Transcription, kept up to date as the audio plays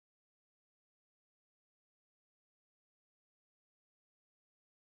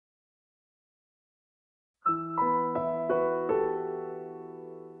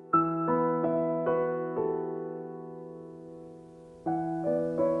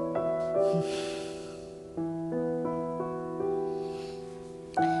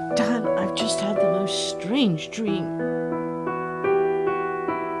Dan, I've just had the most strange dream.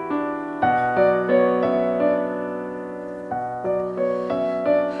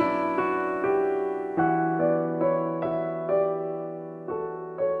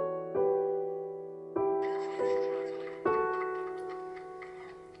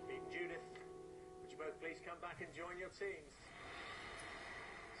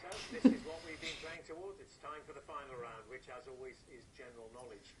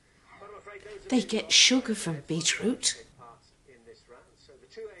 They get sugar from beetroot.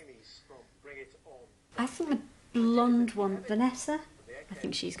 I think the blonde one, Vanessa, I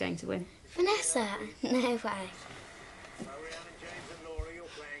think she's going to win. Vanessa? No way. James and Laurie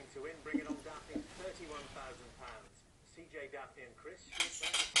are playing to win, bringing on Daphne £31,000. CJ, Daphne and Chris, you're playing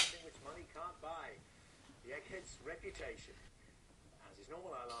for something which money can't buy. The Egghead's reputation. As is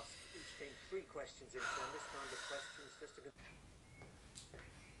normal, I'll ask each team 3 questions in turn. This time the questions just to...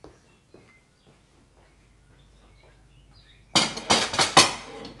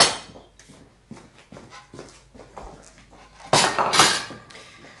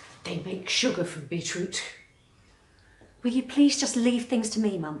 They make sugar from beetroot. Will you please just leave things to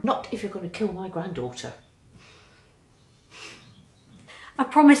me, Mum? Not if you're going to kill my granddaughter. I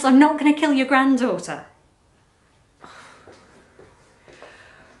promise I'm not going to kill your granddaughter.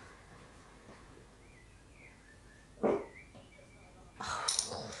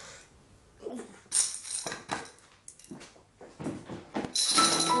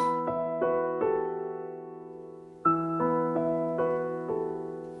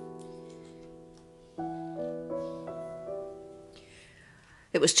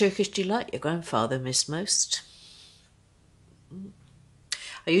 It was Turkish delight your grandfather missed most.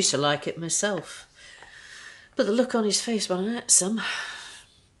 I used to like it myself, but the look on his face when I ate some,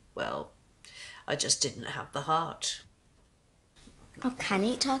 well, I just didn't have the heart. I can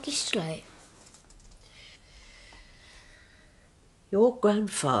eat Turkish delight. Your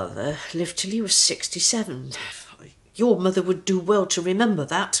grandfather lived till he was 67. Your mother would do well to remember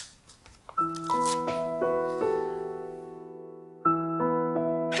that.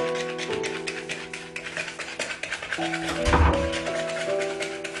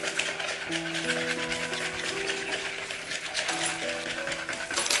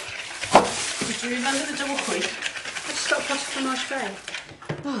 Do you remember the double cream? I just got a pot of fromage frais.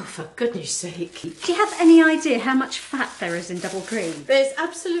 Oh, for goodness sake. Do you have any idea how much fat there is in double cream? There's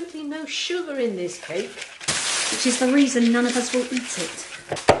absolutely no sugar in this cake. Which is the reason none of us will eat it.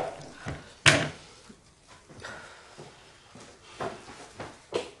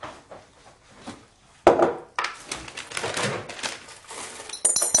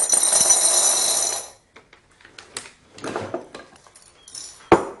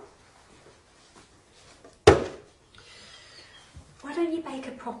 Why don't you bake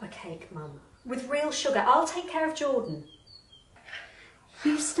a proper cake, Mum? With real sugar. I'll take care of Jordan.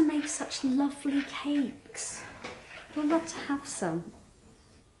 You used to make such lovely cakes. I'd love to have some.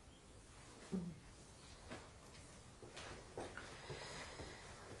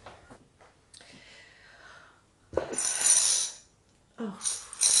 Oh.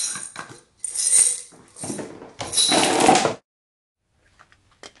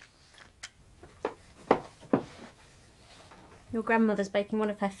 Your grandmother's baking one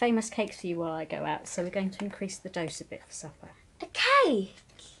of her famous cakes for you while I go out, so we're going to increase the dose a bit for supper. A cake?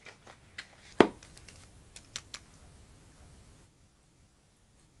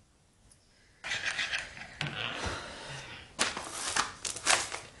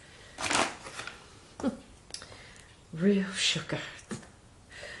 Real sugar.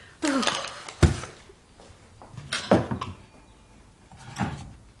 Oh.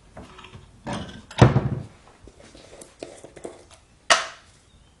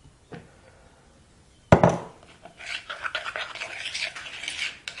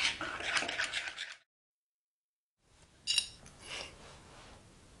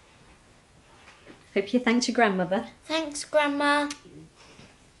 Hope you thanked your grandmother. Thanks, Grandma.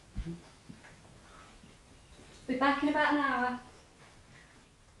 Be back in about an hour.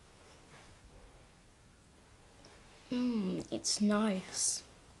 It's nice.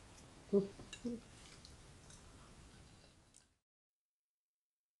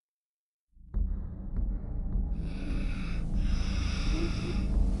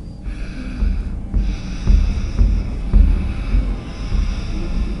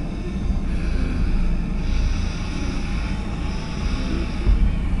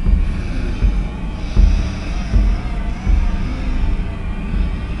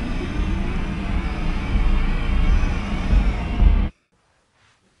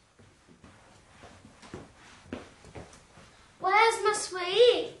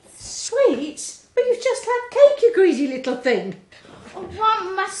 greedy little thing. I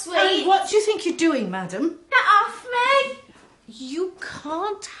want my And sweets. what do you think you're doing, madam? Get off me. You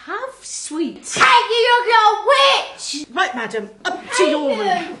can't have sweets. Hey, you little witch. Right, madam, up to your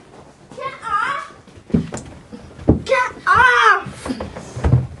room. Get off. Get off.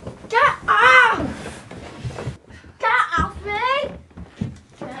 Get off. Get off me.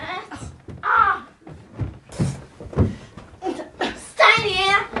 Get off. Stand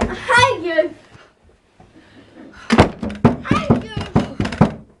here. I hate you.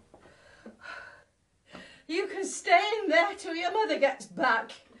 You can stay in there till your mother gets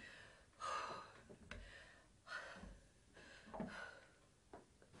back.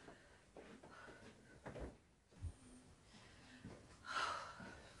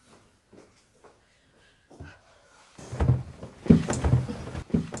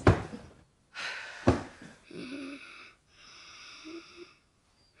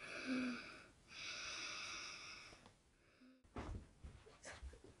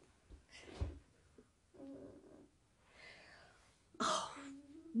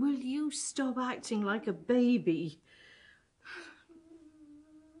 Will you stop acting like a baby?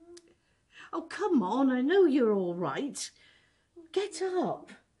 Oh, come on, I know you're all right. Get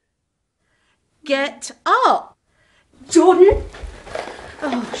up. Get up! Jordan!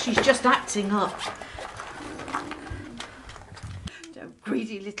 Oh, she's just acting up. Don't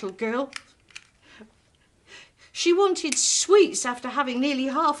greedy little girl. She wanted sweets after having nearly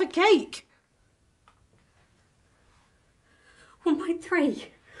half a cake. 1.3.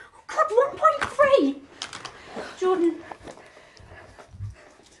 Oh God, 1.3! Jordan.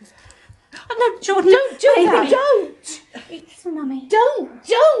 Oh no, Jordan. Don't do baby. that. Don't. It's Mummy.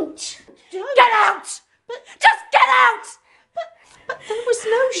 Don't. Get out! Just get out! But there was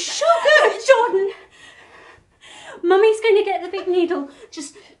no sugar. Jordan! Mummy's going to get the big needle.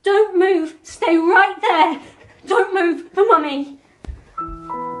 Just don't move. Stay right there. Don't move for Mummy.